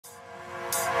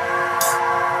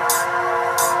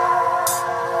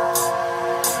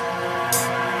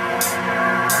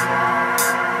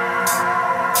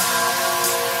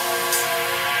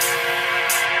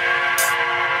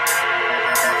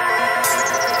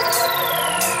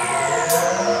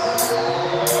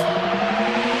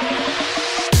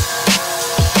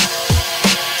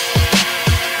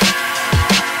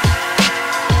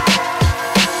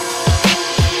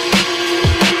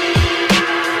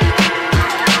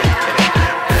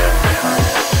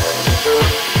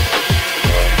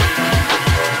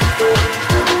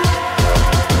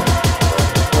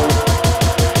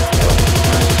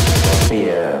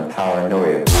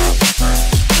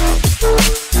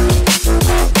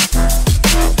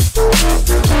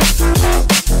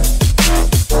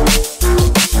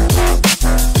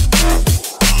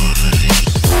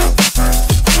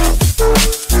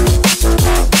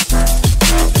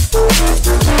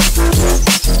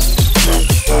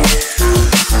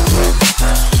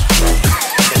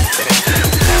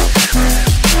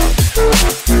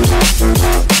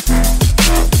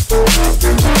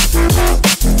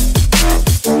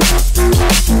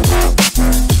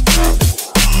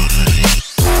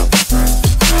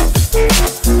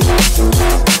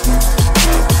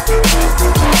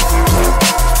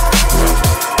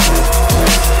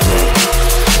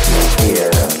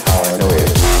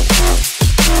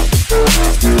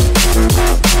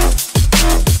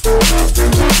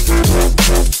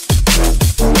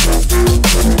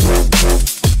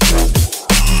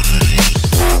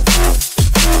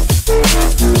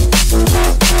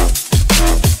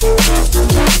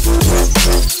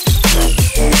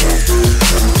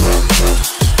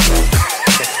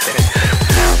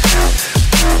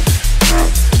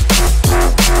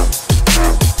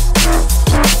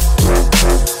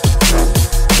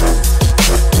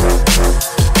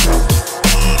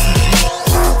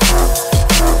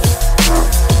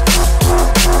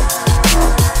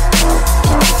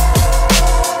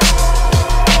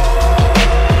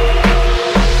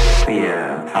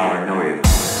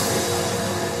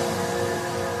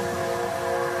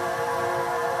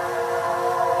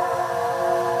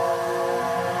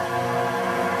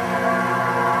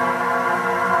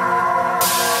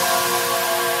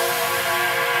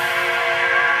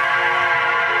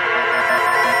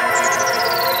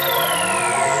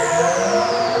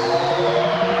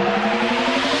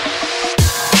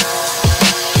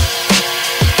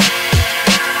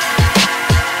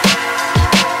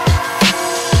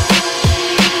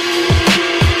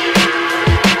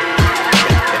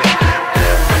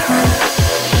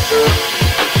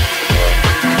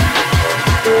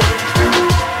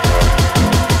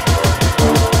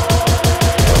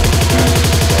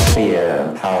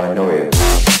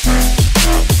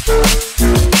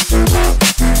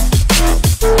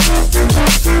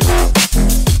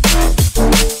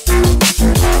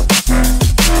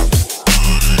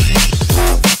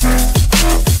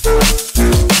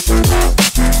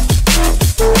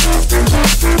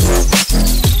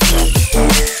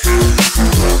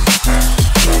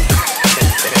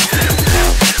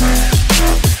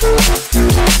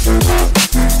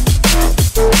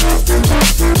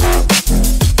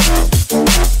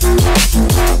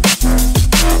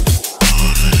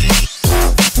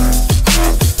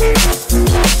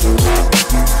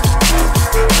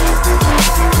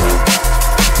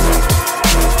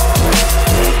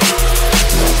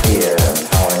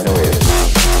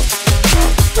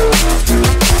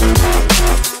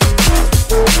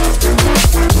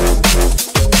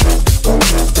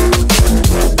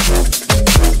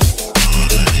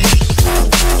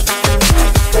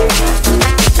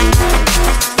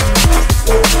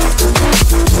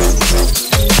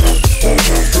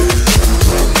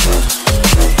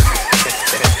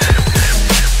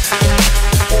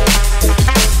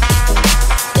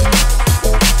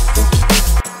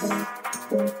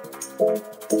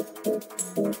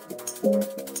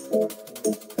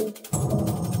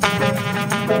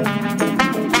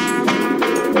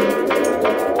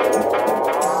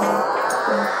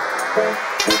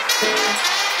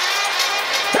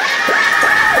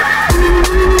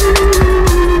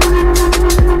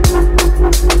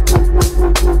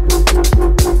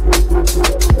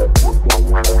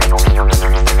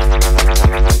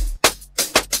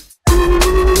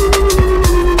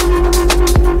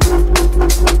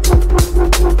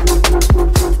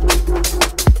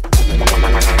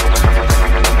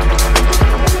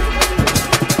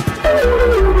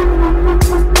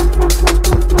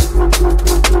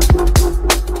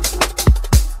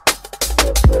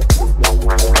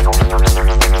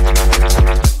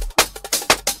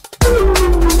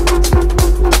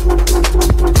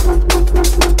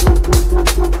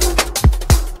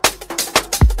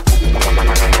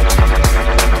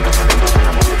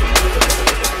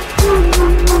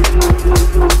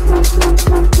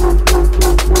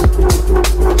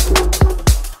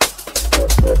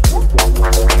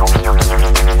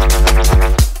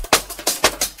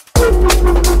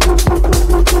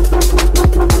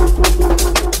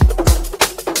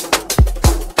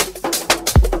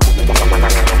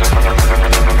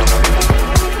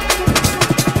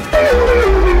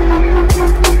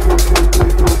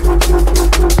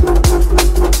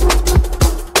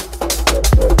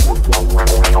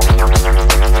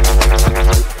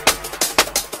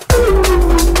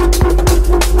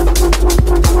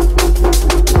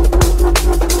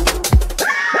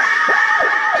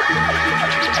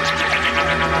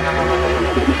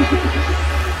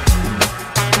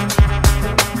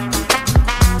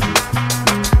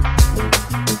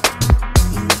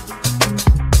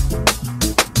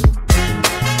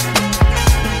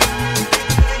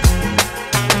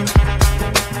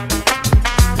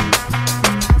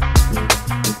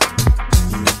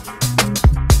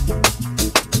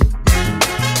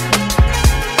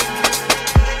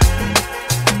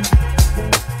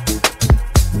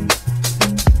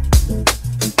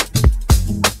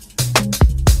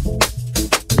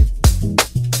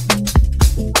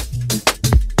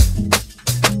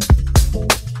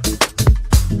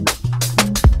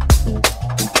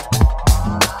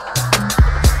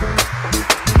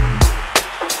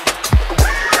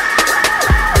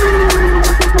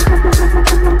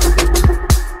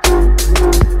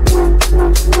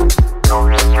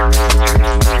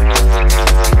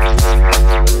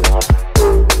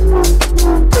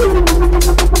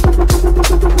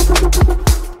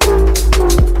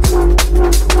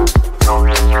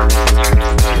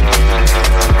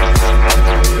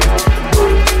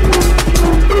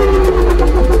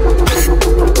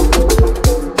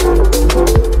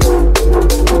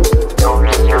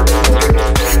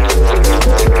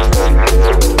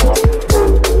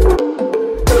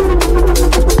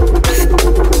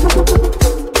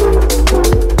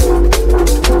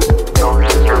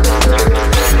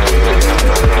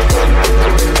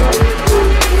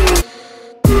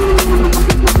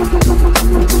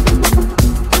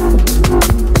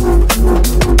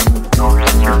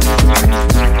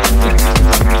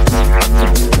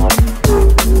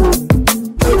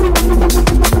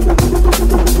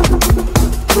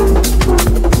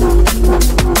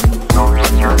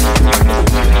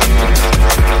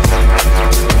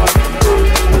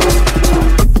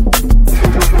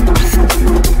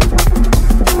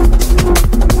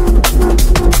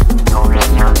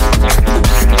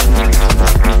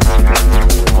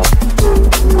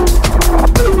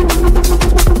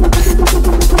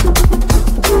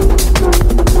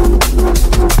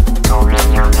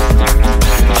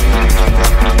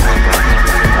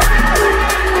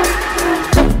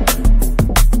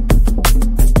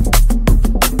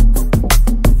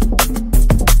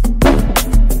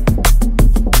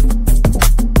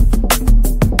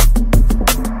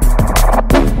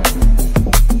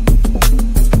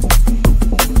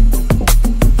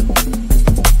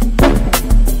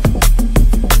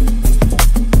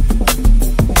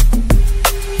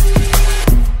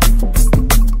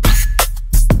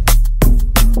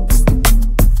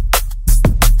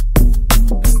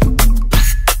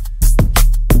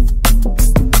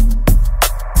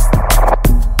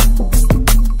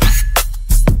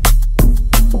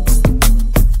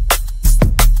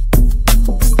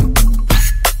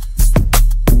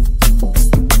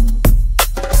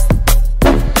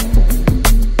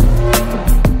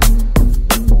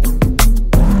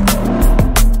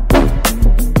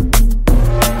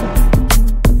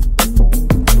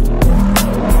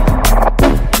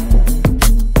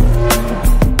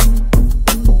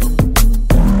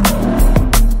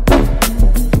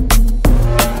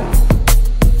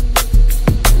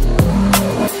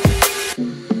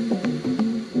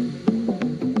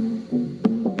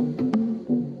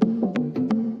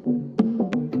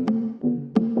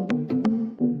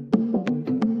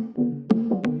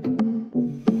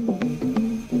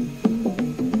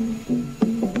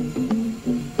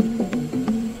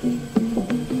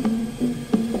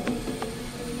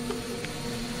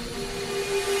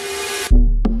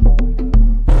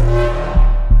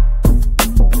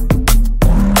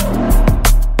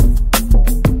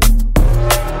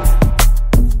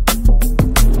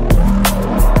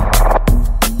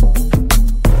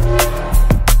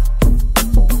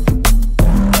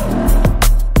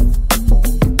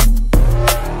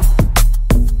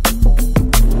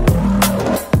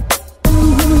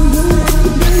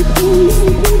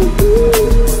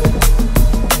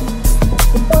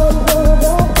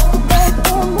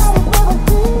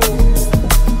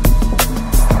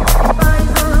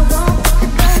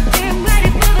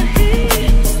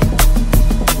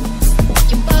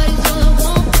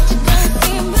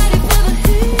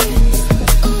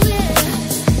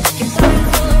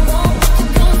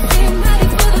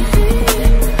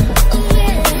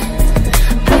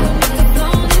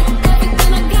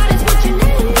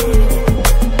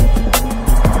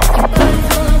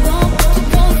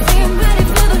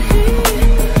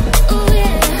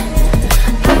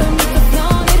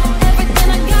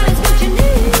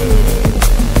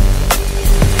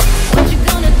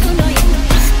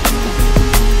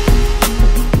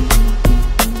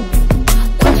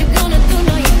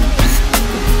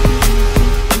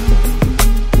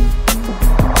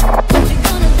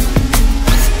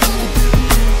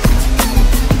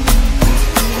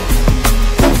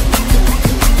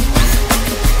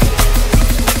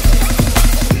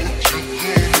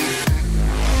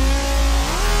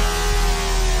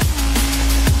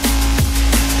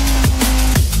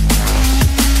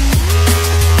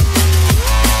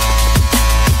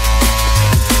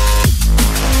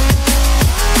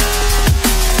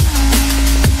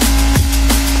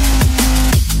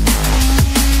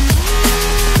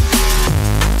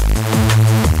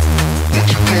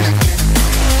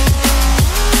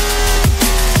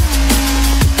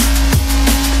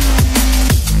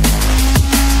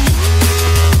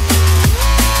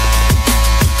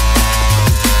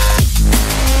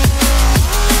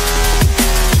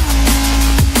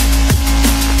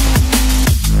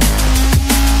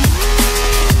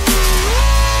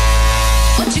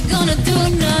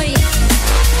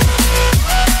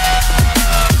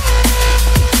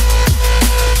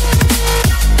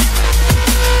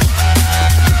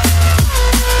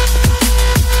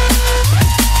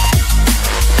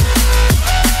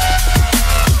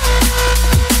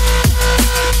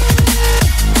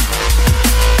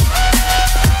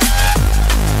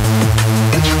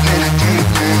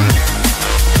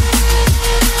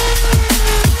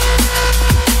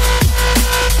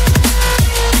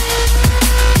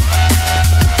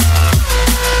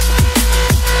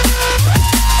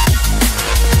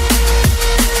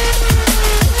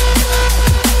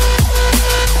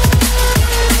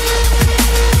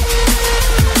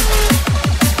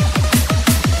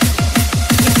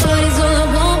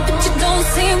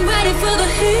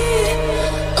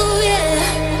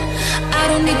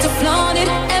don't need to flaunt it.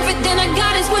 Everything I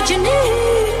got is what you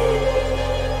need.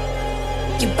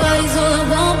 Your body's all I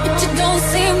want, but you don't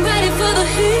seem ready for the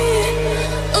heat.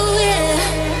 Oh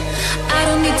yeah, I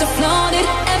don't need to flaunt it.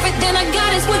 Everything I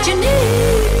got is what you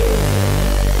need.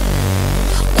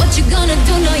 What you gonna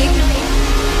do now?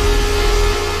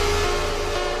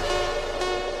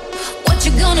 What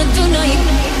you gonna do now?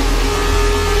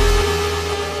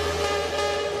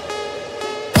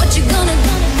 What you gonna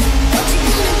do? What you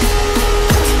gonna do?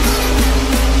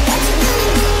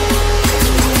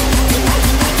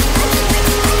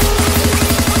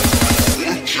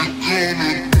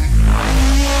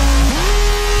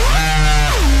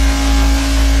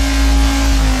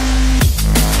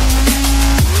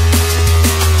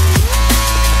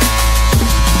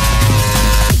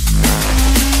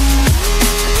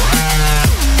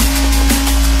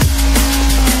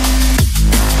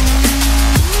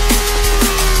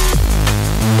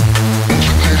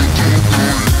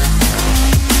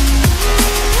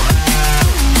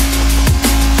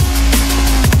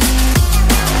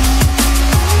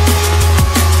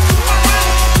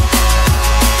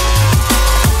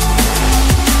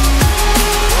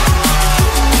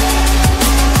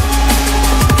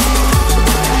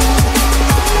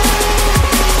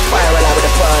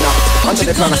 Under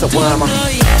the ground as a worm.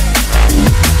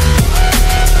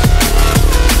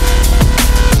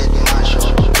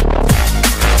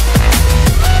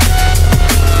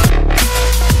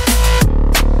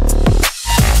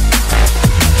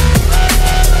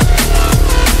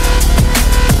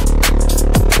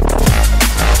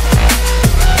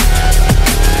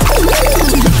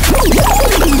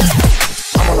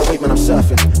 I'm on a wave when I'm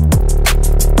surfing.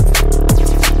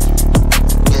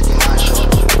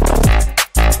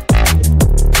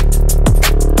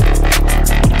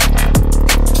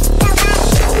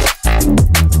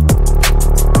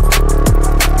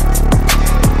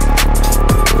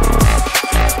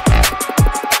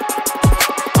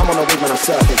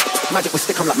 Magic will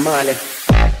stick, I'm like Merlin.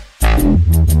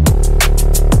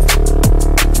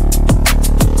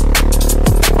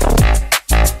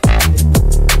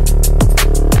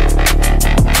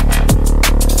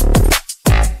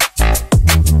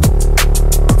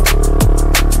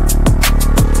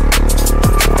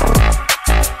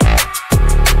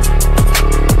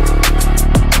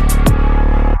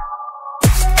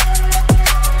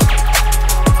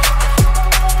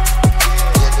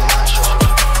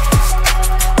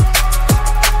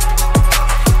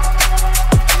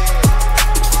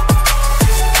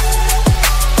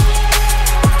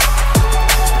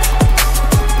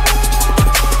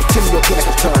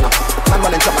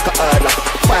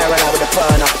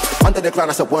 Under the ground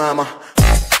as a wormer.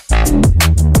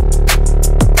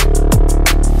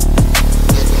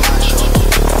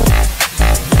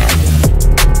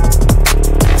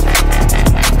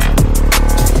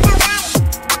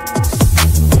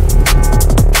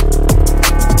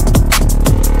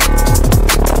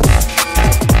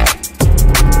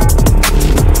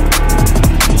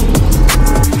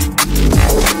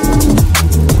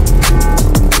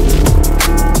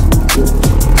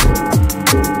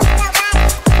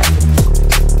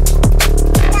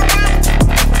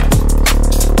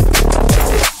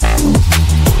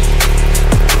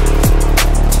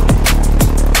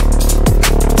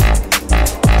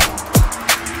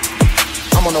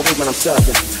 When I'm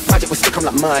surfing, magic will stick, I'm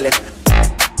like Merlin.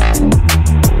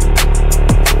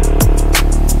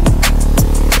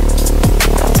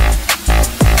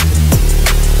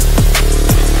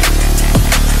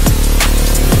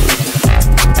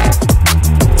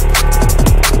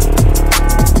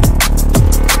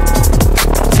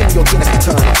 Tim, your Guinness can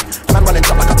turn up. Man running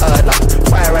top like a hurdler.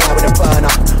 Fire around with a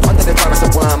burner. Under the ground as a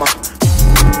wormer.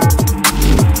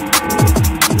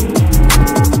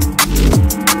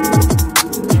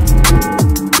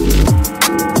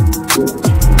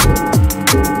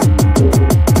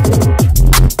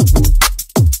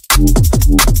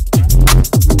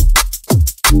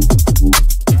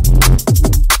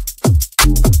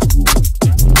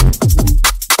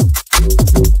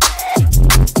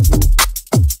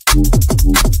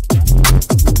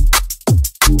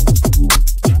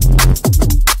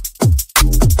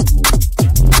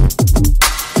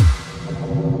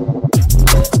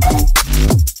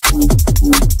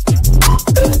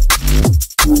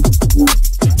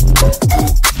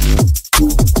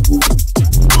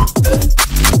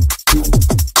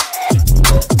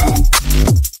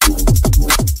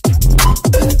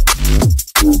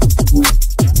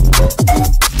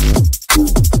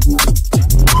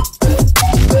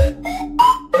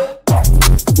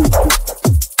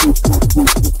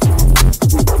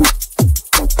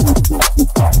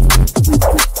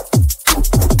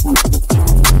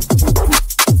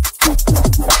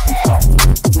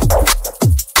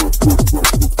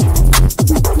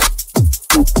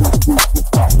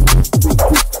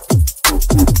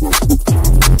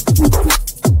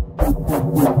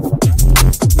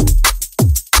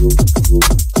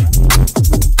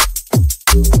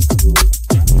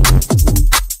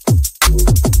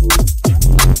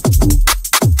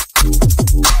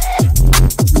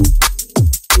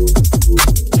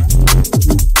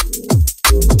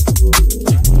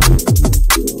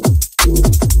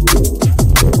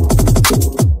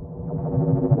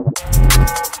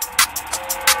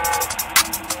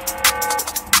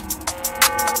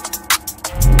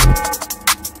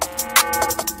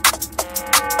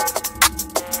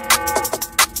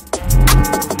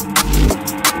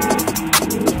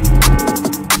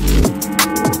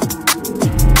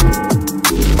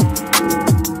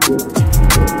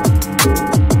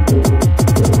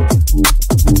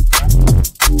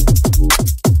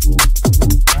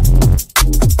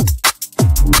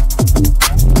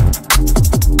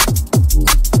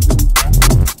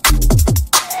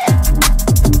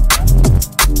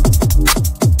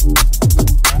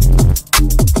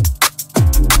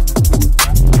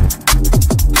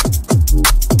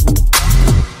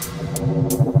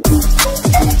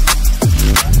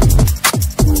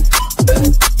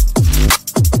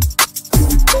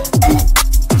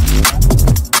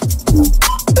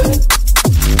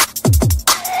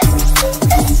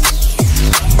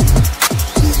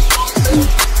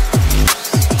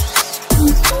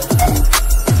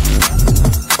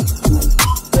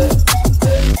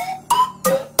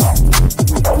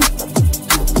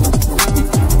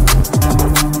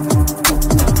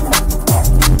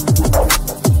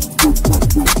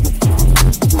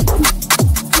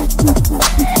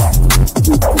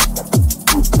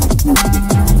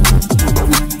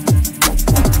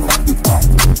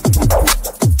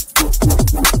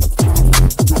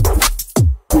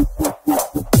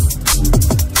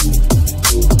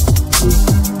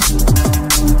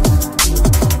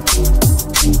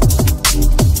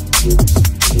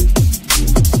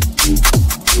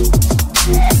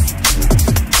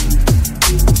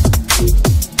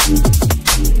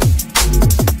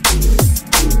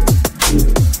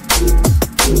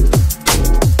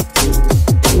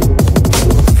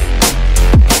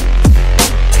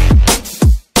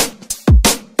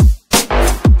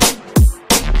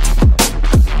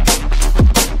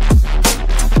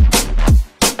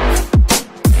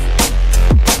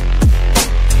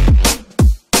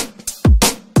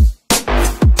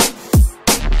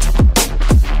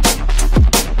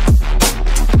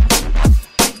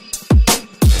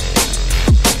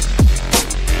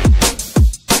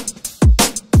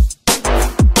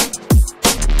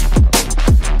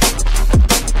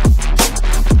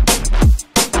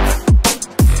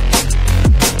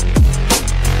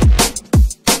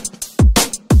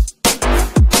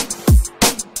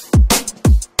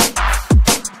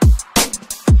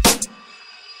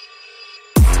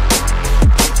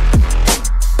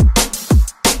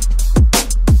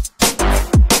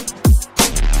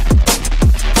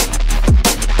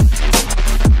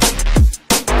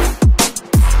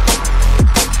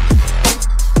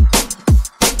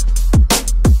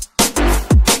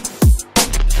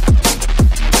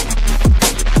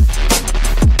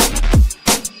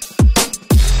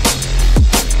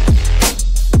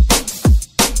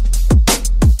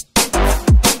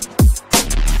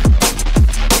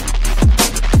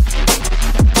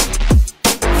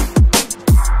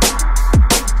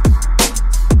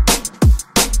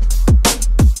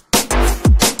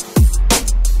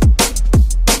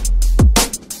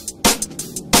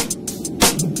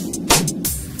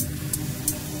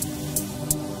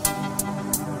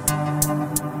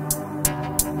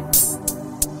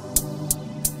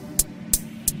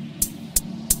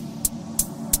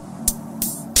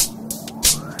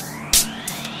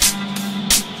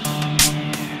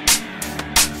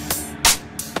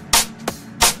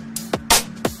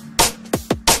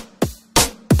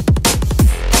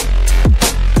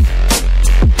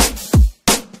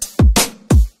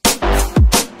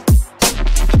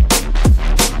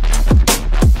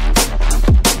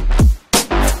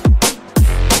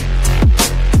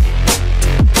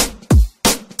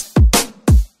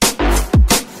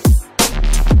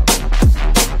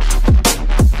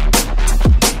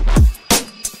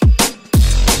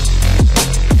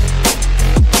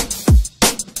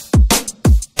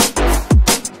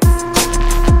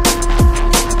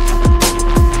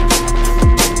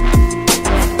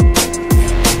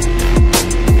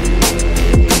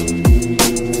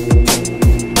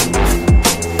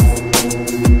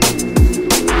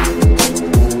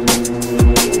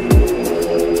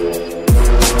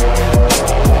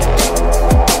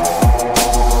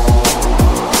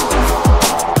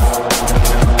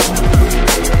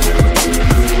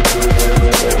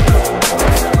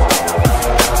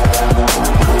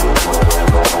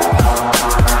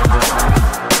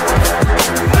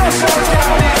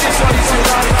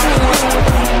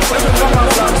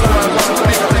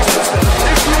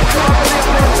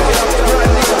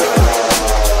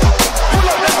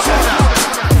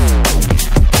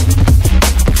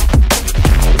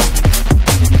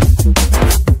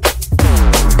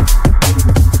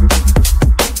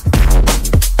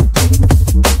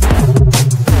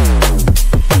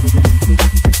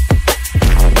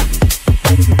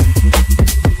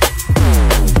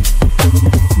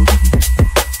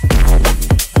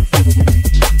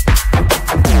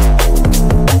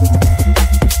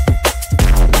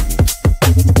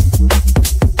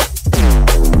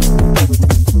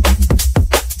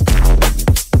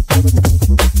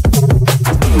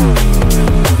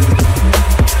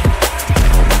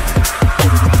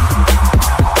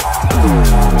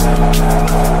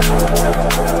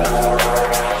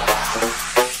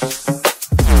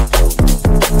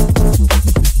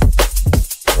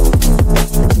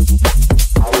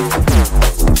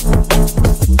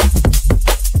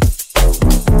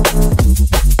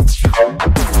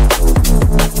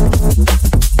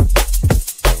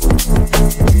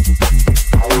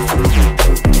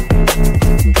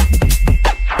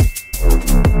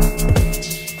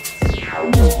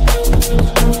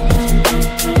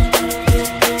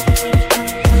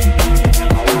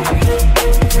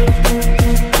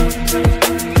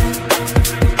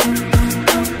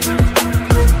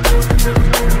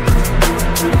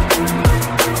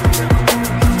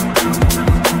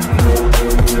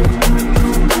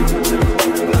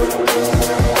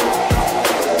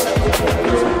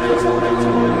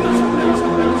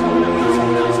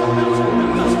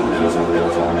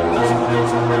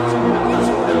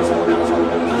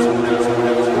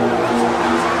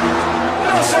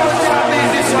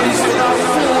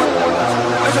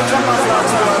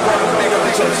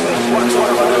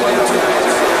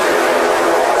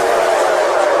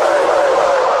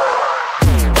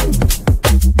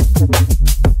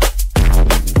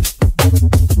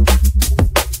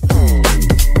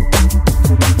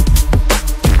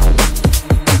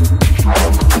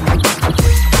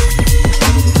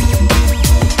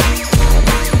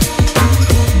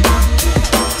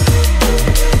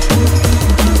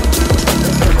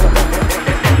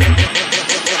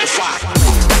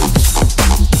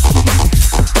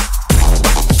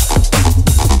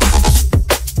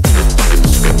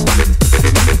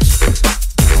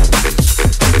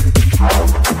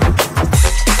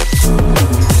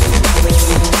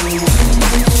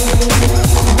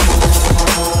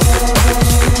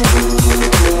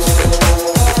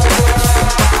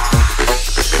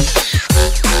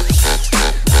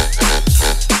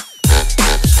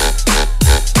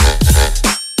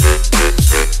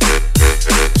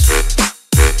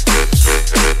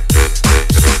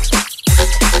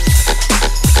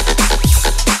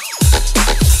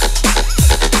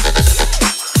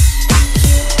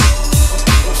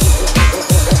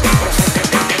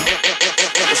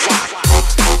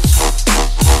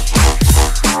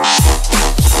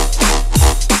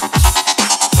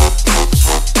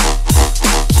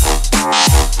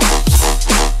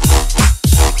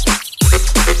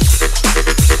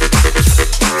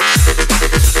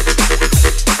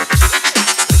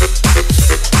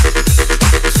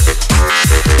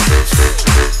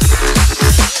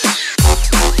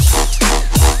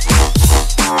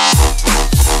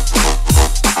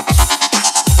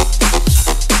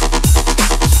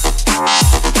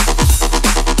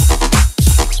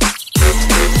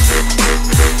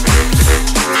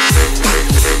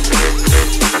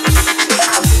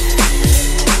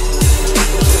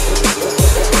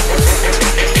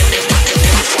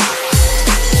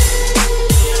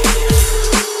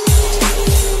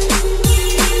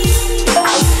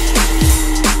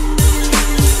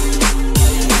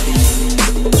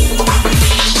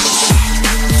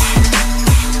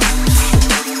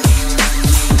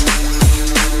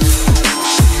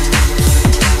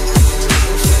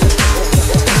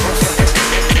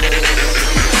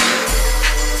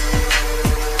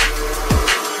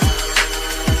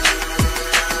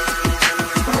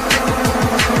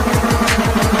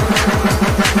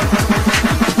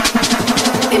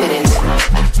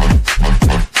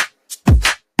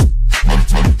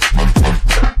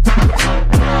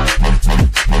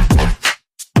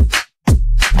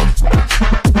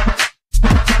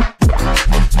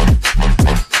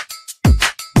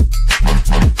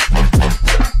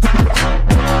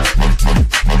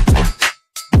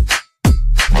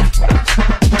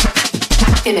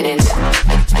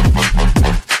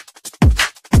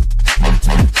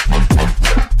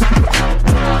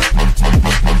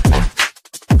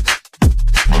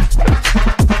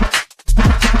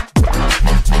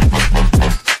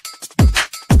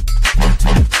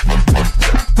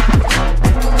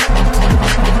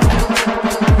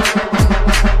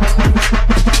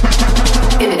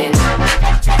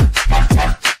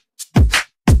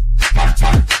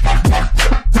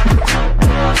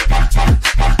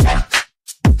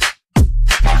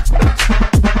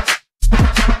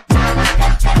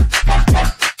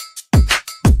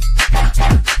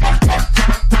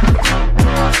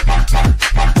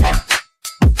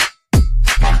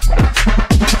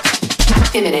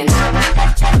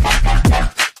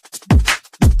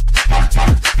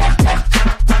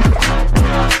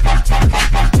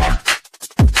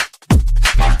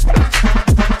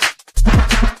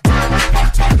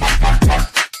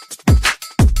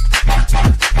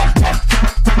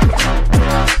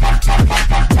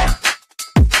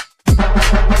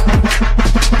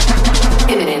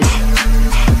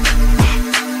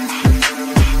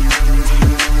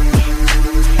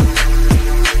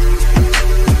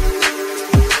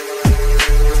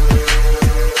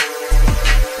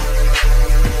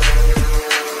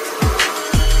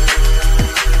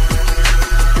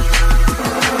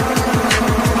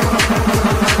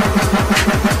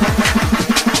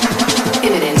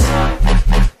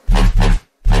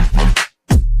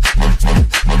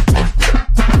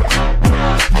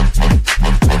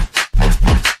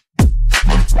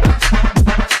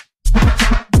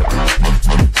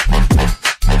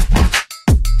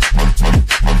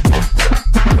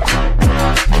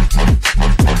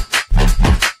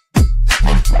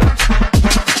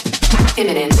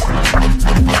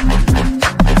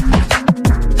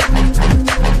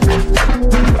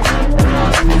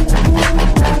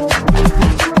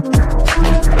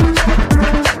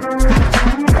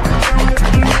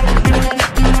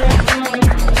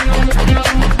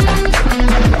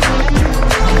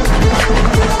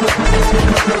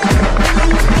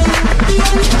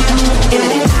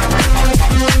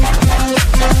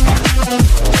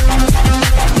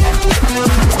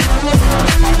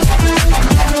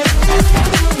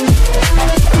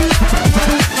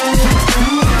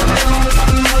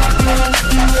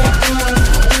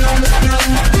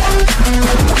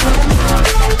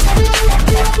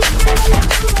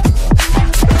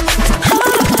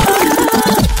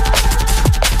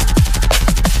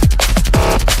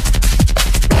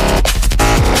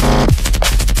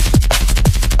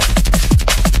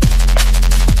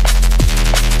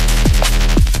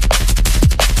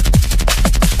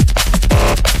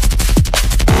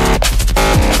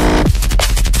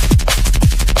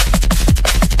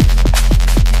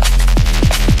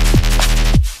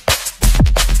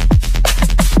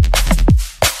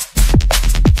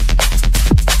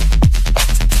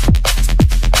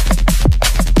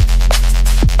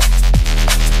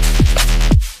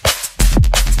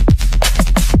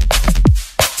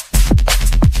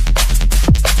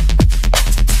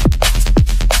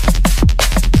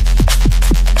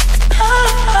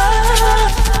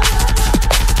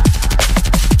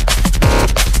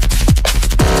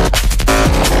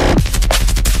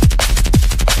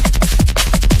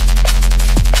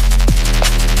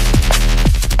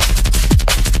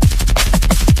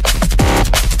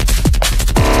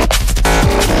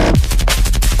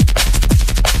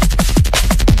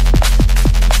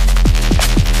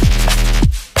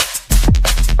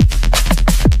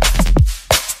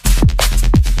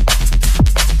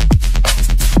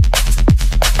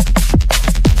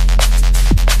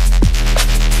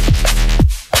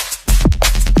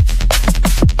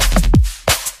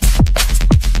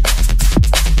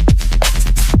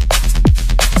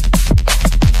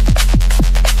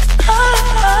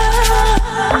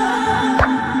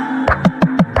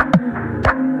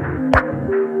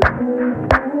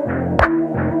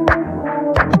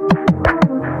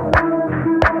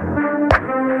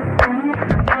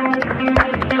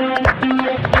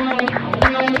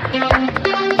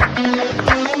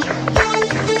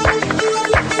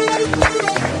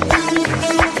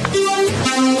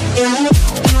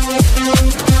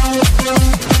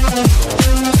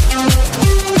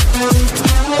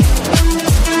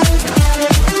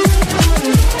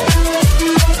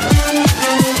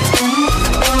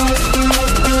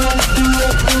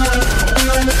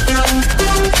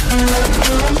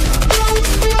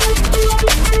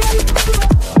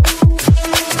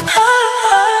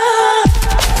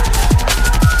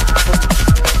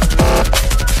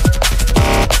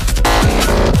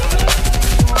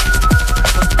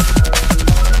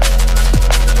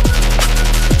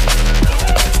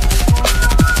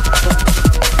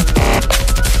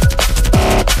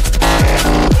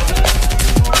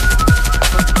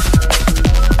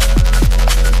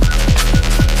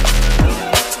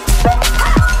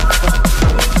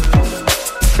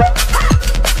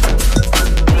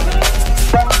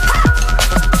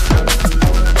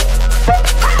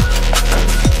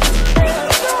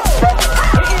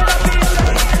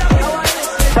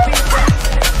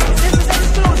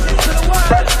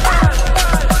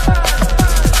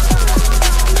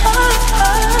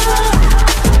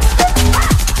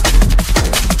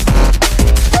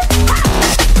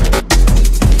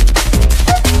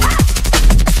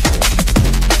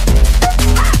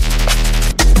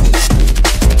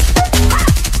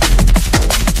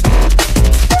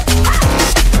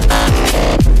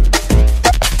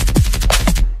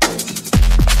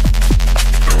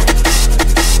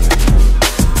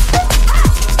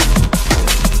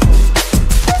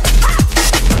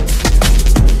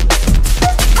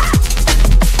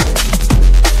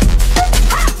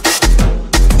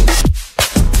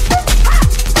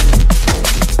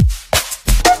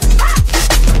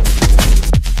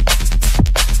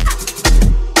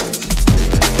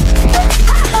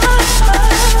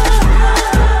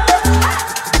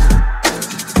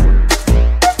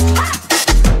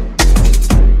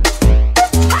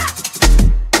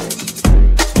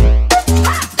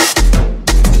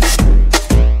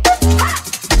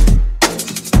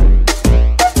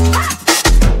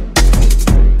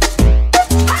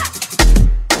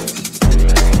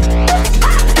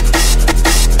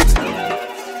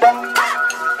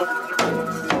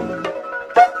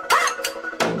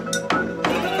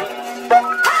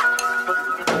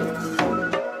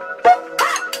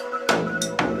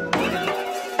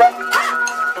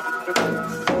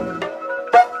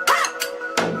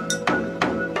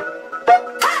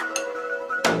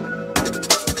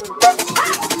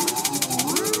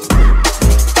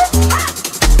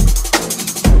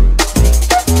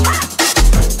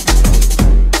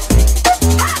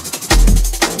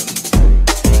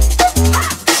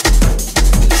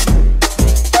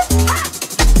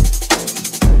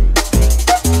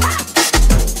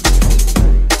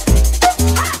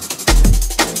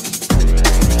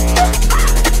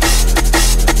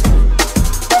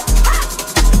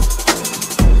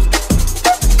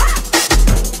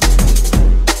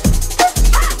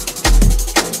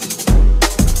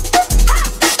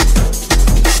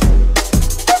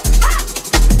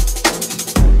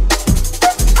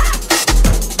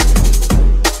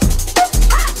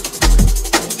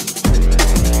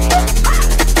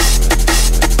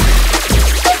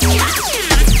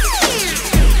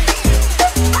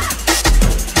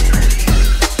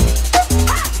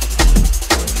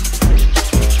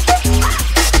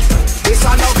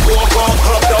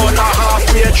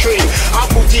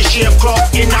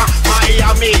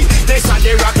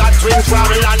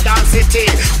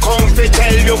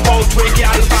 you bout with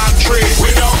girl factory. We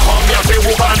don't come here to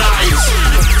womanize.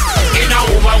 In a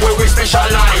woman where we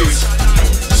specialize.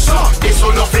 So this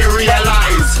one of you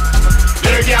realize.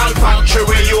 The girl factory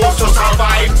we used to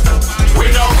survive.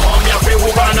 We don't come here to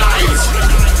womanize.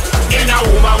 In a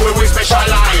woman where we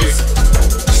specialize.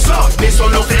 So this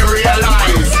one of you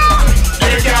realize.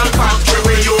 The girl factory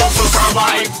we used to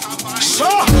survive. So,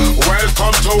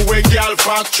 welcome to a girl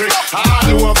factory.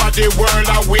 All over the world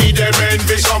and we them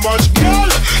envy so much girl.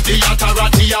 The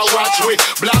authority a watch we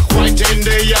black, white,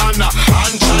 Indian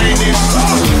and Chinese.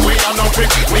 We are nothing,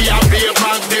 we are big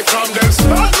magnet from them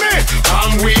spot me.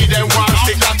 And we them want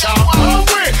stick a top on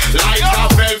we. Like a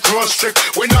Velcro strip,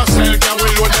 we no sell girl, we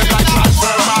load them like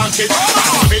transfer market.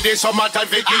 And for this summertime,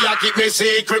 Vicky, I keep me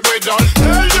secret, we don't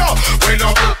tell you. We no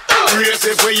race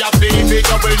if we have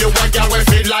BBW, a girl we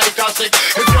feel like a stick.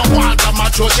 If you want a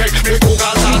macho check, me Google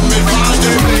and me call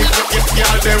them big. If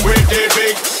girl them with the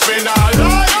big, me not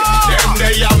lie. Them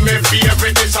they are me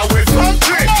favorite, this a we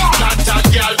factory. Not a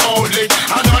girl only,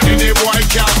 and only the boy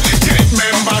can get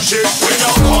membership. We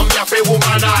don't come here for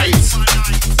womanize.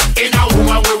 In a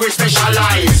woman we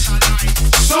specialize.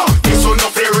 So this one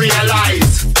of you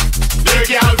realize. The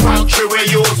girl factory we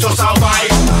used to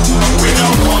survive. We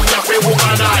don't come here for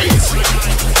womanize.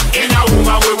 In a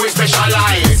woman we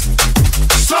specialize.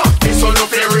 So this one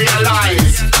of you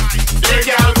realize. The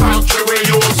girl factory we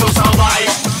used to survive.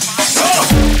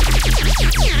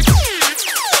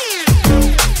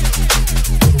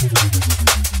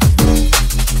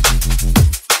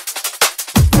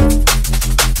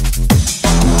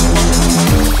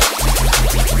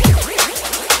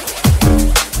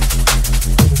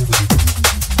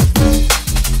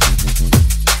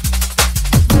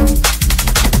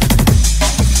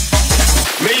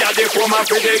 Woman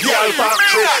for the girl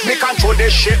factory. Me control the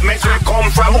shipments we come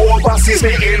from overseas.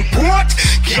 Me import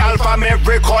girl from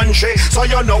every country. So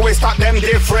you know we stock them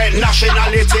different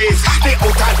nationalities. The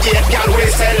out-of-date girl we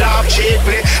sell off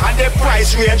cheaply. And the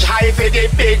price range high for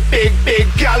the big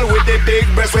girl with the big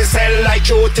breasts we sell like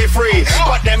duty free.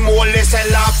 But them only sell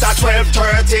after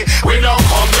 12:30. We don't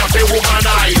come here to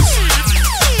womanize.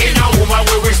 In a woman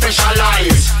we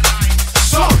specialize.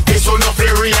 So this one of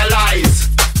you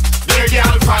realize. The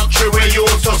girl factory we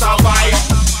used to survive.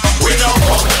 We don't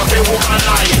come here to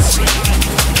womanize.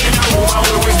 In a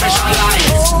woman we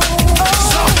specialize.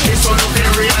 So this one of you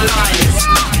realize.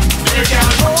 The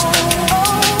girl.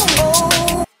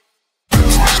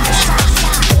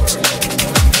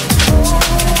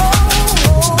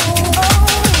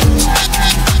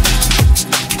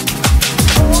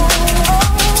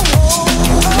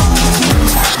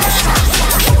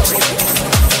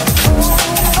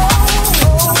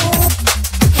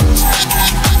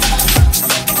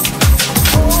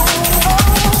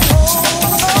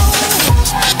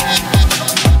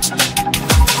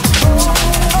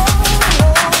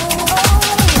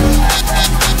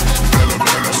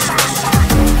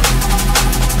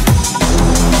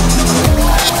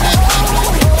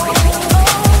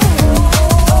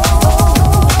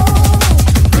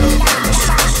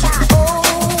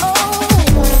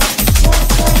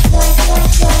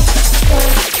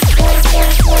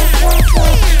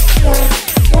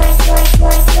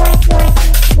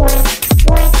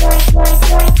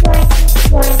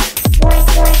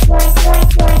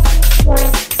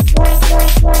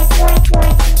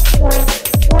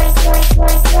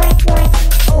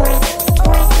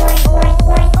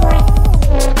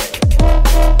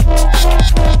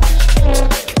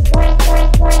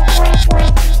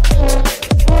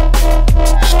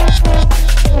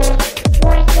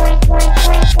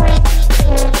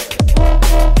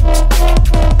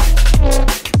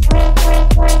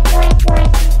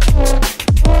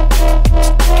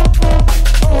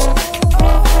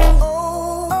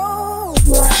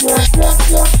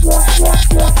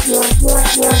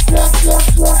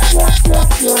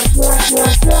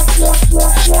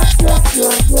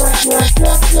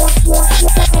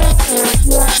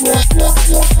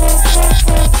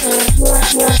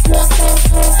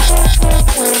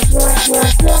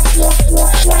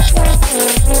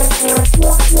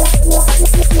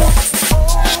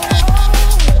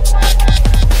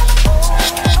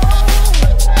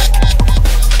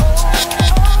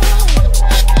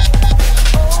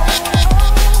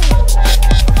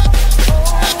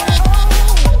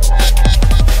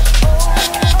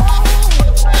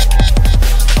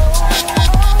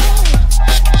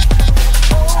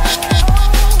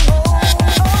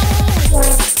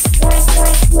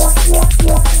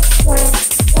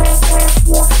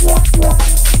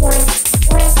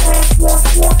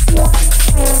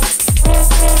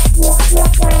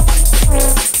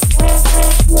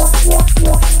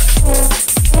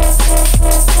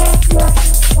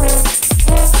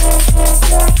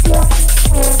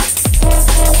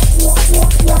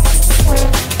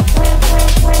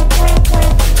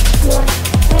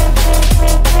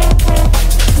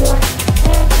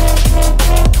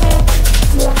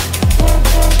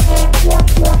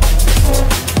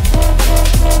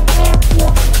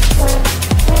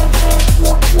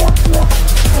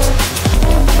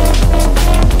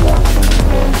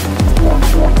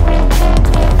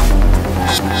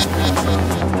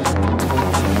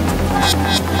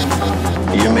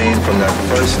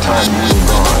 first time you were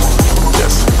gone.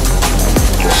 Yes.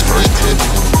 Your first hit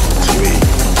to me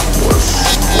was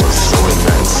so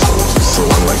immense, so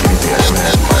unlike anything I ever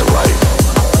had in my life.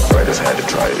 But I just had to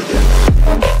try it again.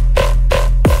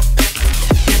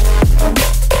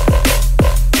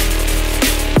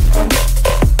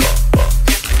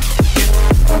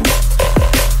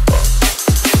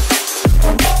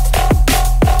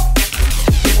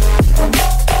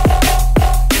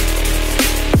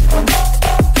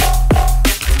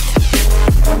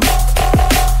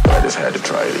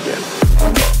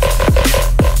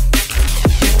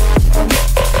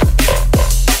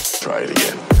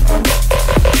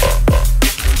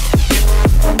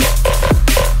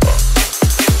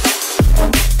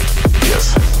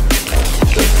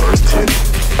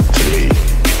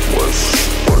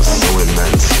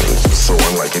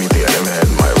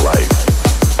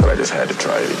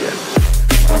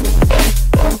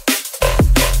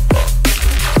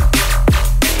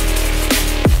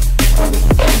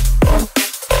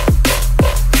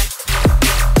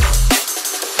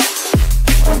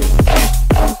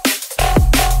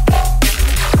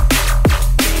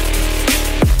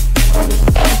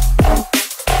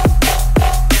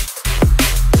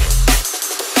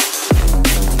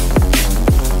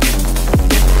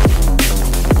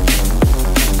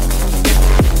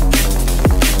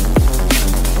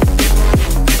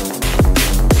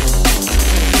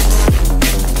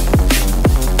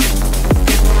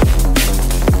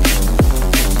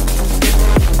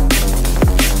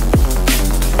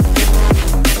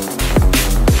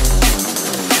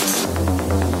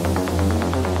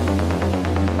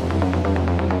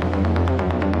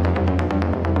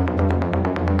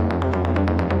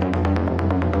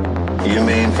 You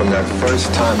mean from that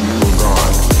first time you were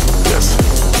gone? Yes.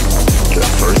 That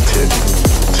first hit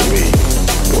to me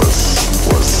was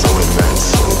so immense,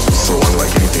 so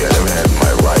unlike anything I'd ever had in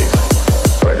my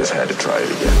life. But I just had to try it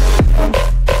again.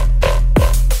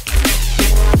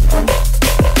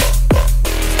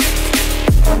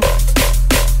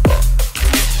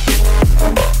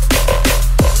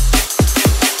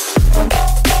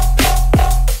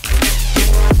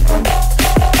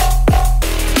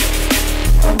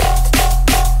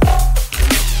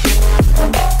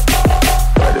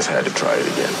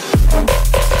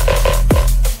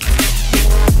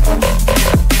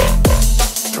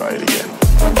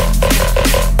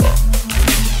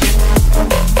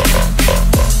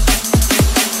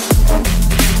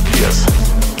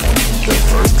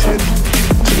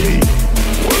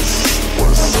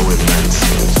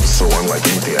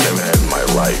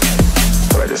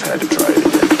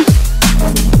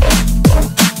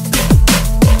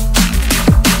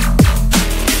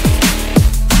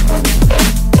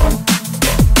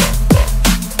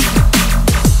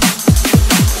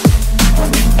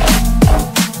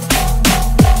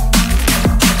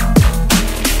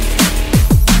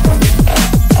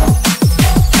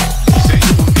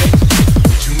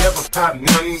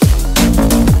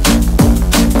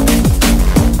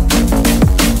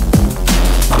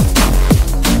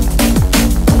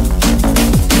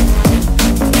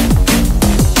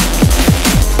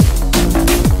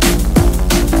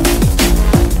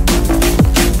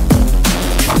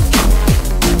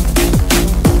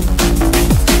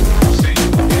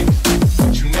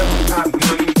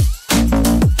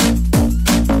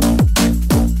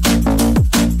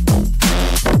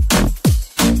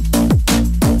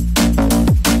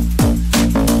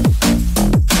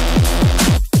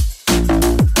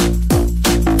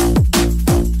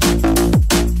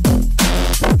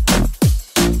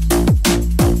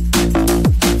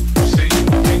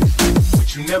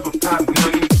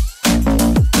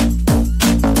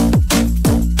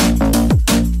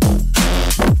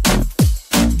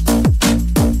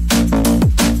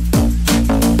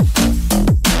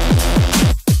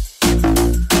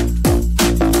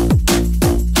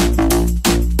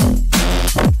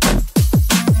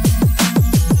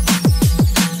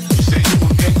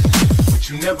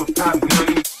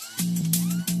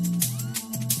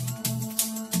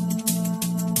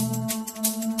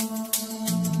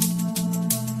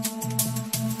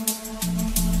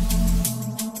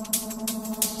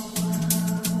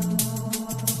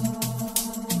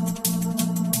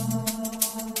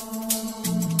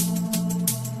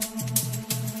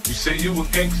 Say you a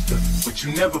gangster, but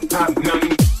you never pop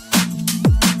none.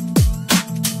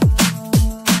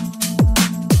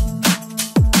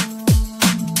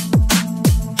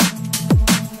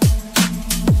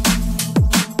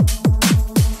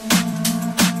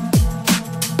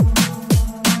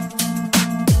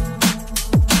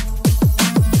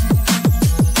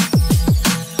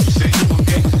 You say you a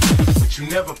gangster, but you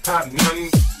never pop none.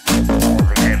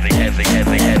 Heavy, heavy,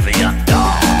 heavy, heavy, I'm done.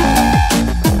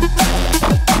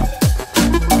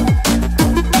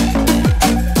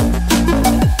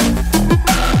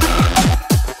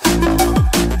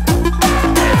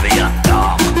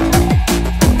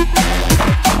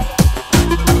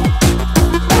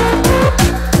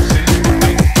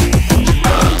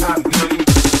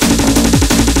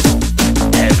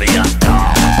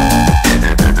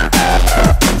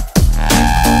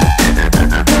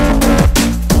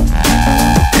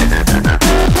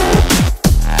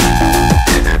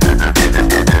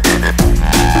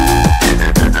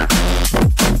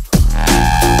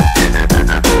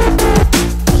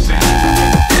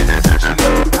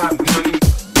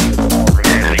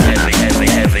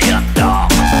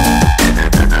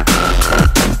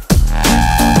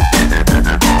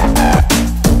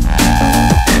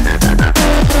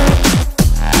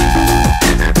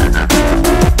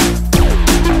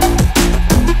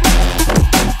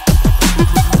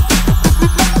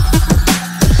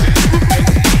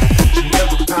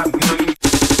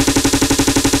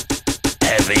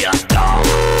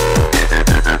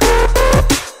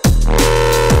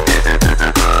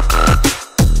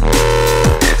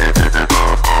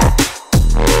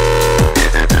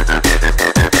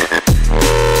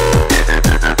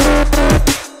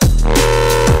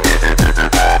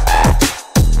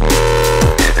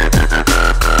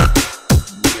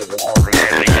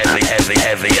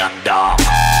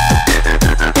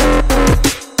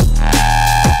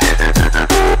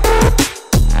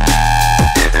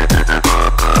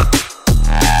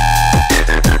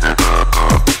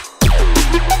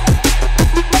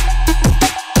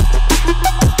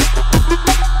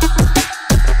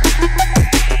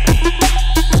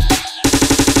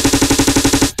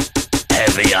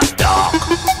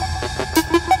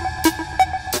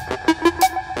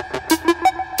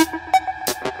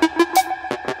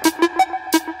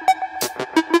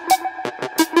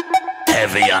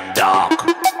 heavy and dark.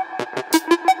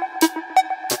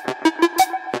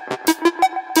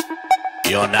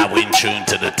 You're now in tune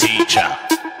to the teacher.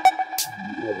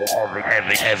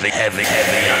 Heavy, heavy, heavy,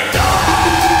 heavy and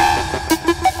dark.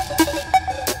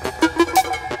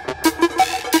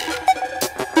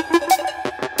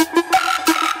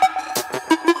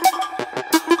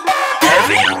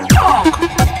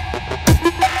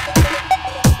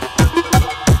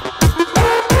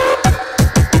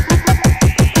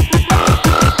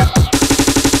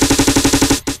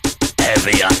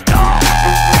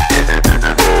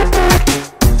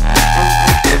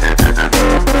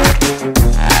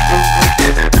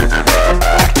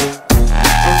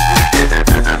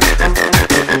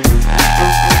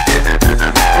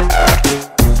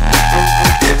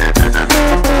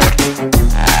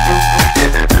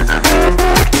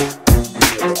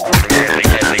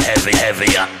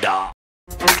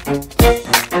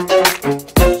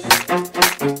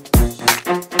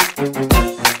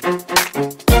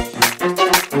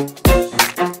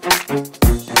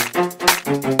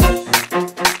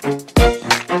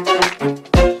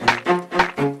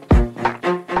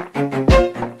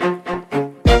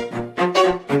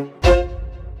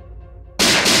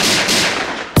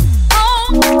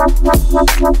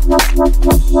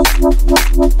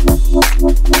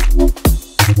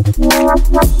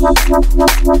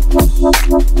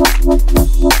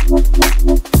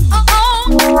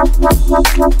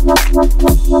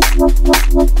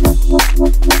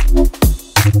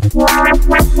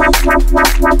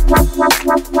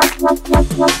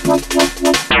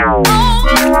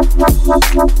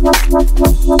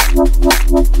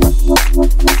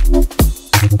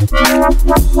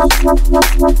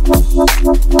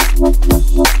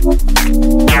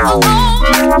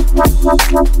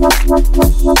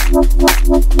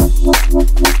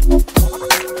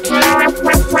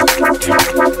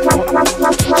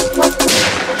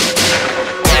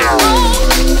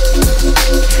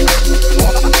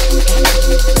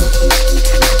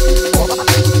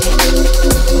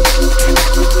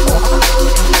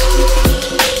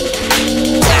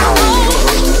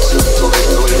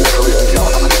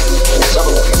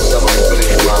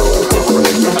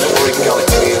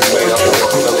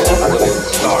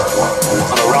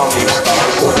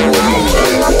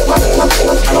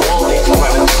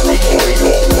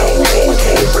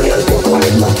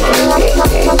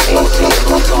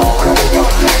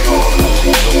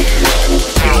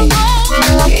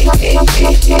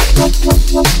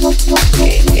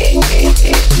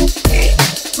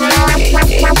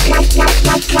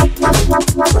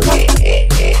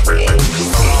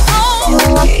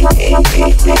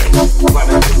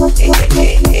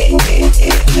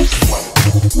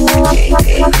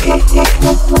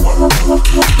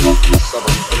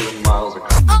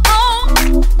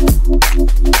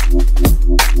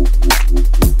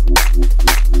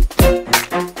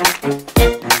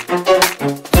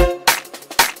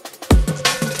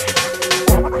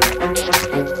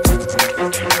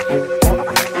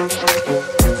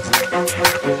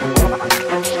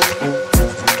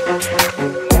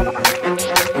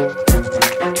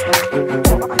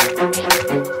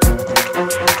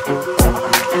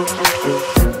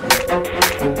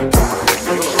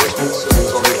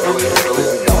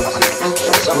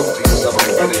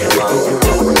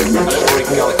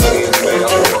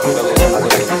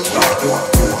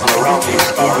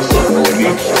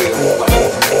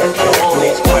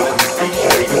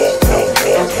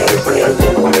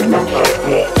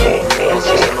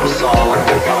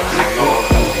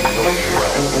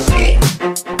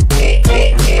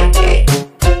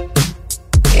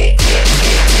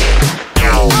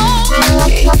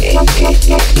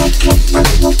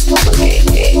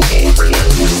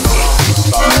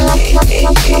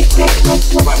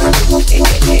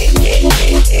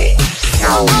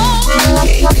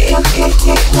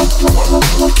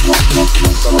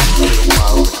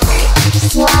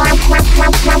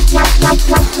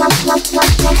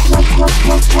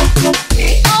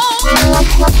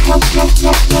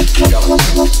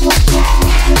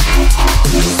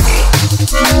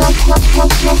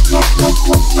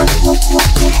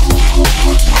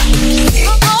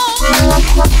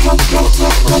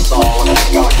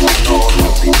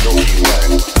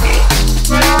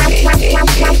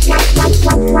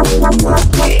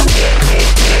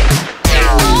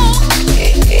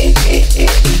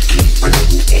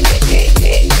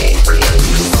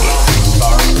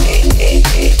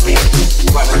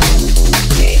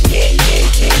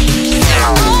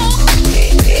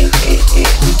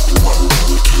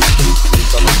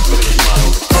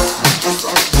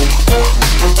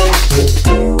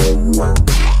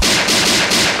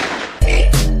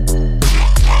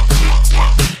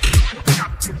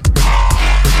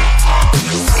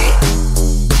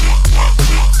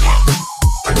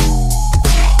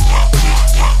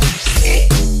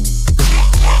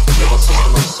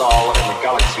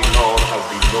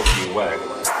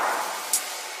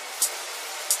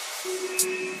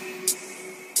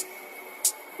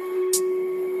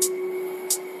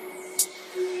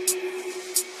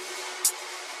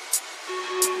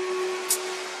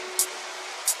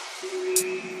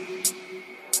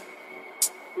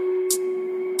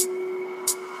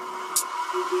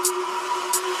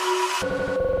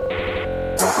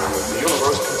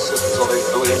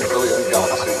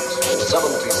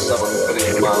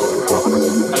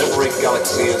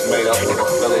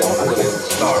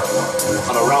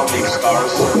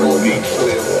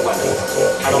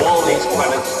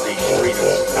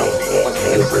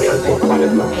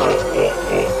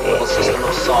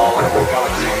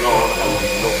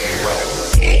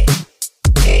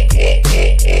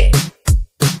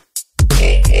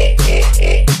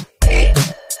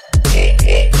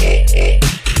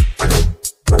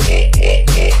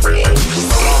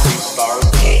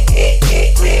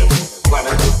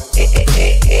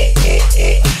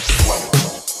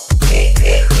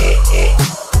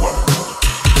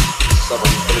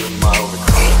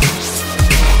 Miles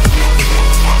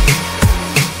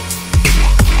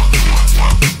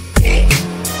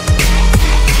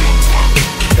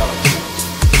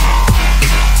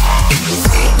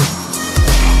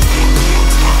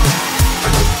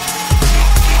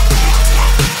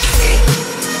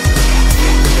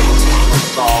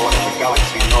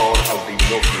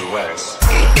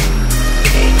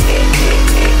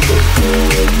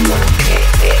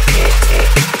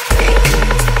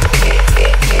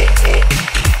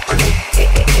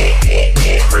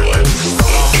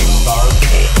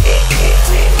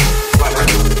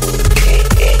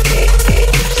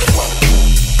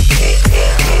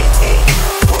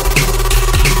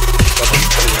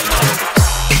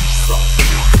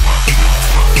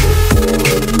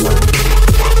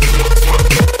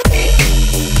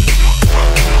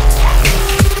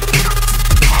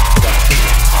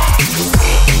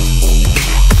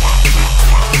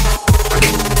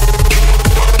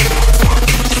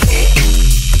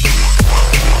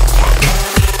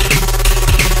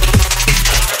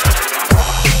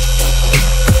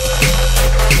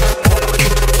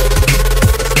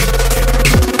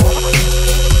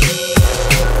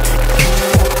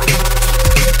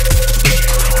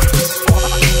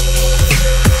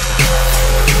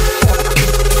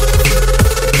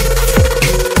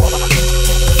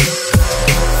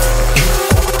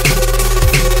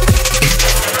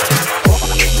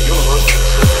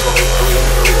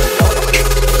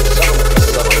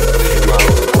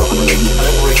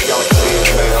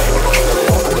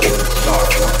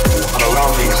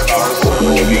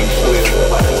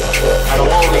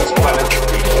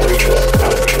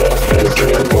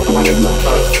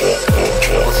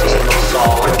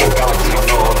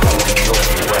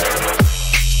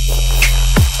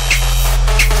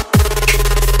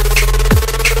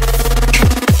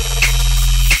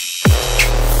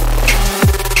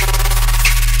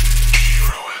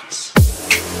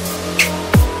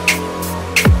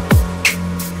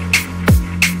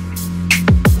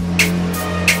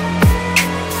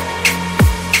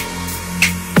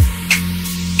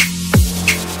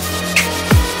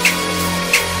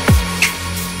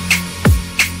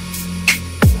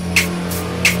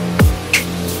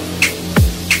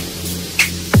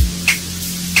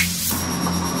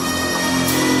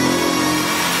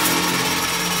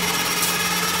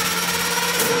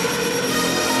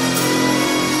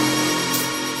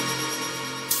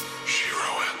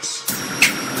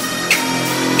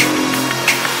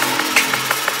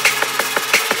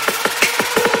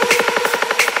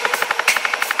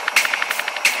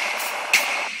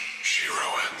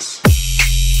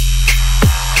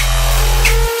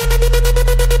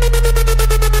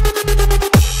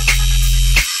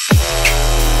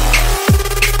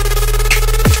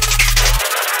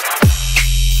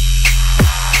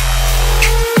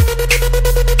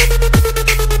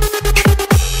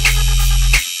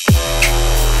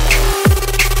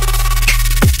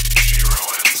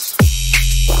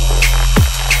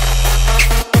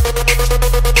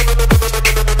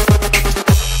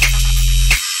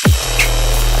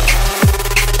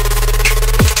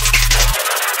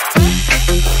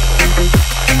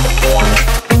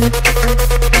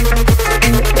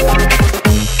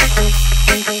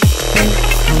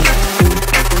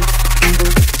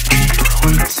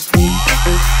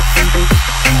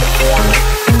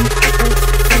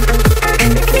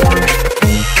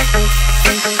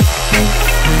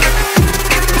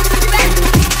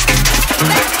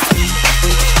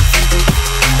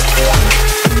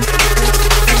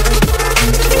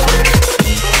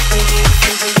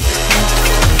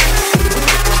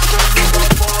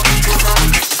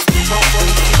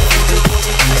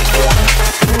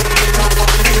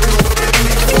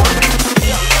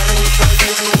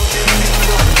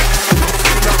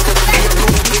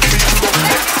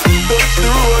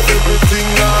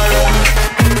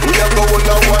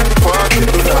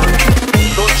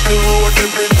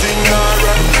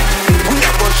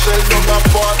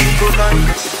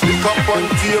on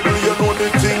table, you know the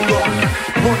thing go.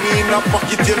 Money in a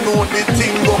pocket, you know the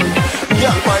thing go.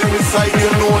 Girl by my side, you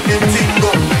know the thing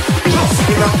go. Just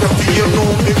in a coffee, you know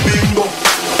the bingo.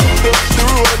 Touch the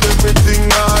road, everything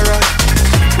alright.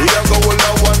 We are go all a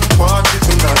one party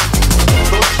tonight.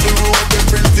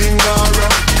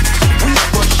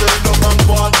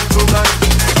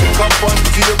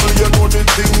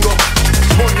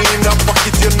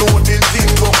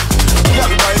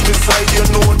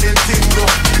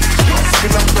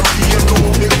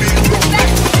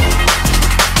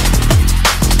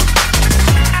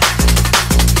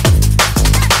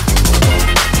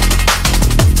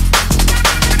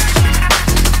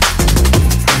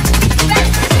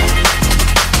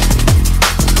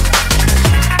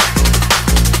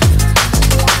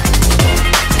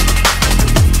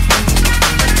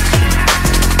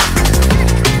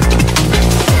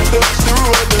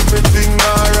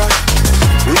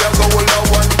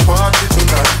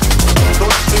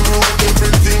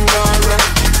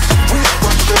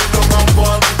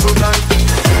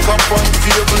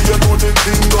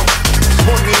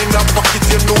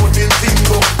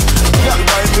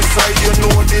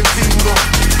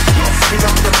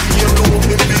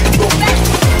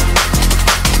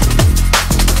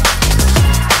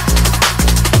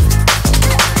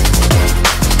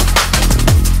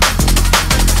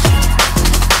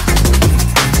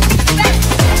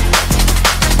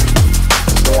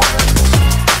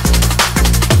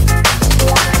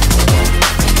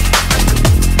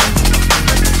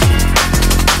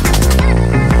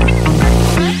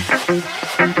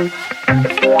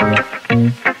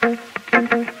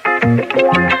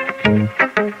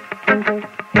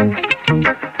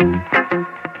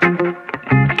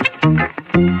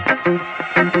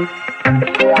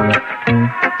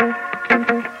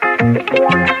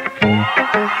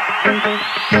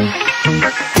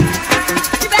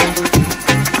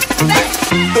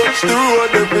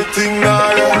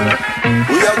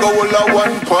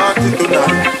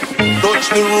 Touch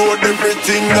the road,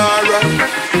 everything alright.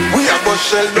 We are go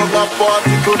shell up and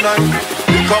party tonight.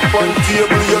 Pick up on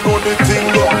table, you know the thing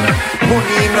go.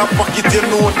 Money in a pocket, you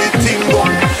know the thing go.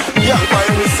 Girl by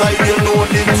my side, you know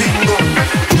the thing go.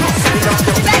 Just in a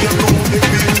coffee, you know the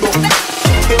bingo.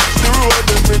 Touch the road,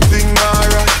 everything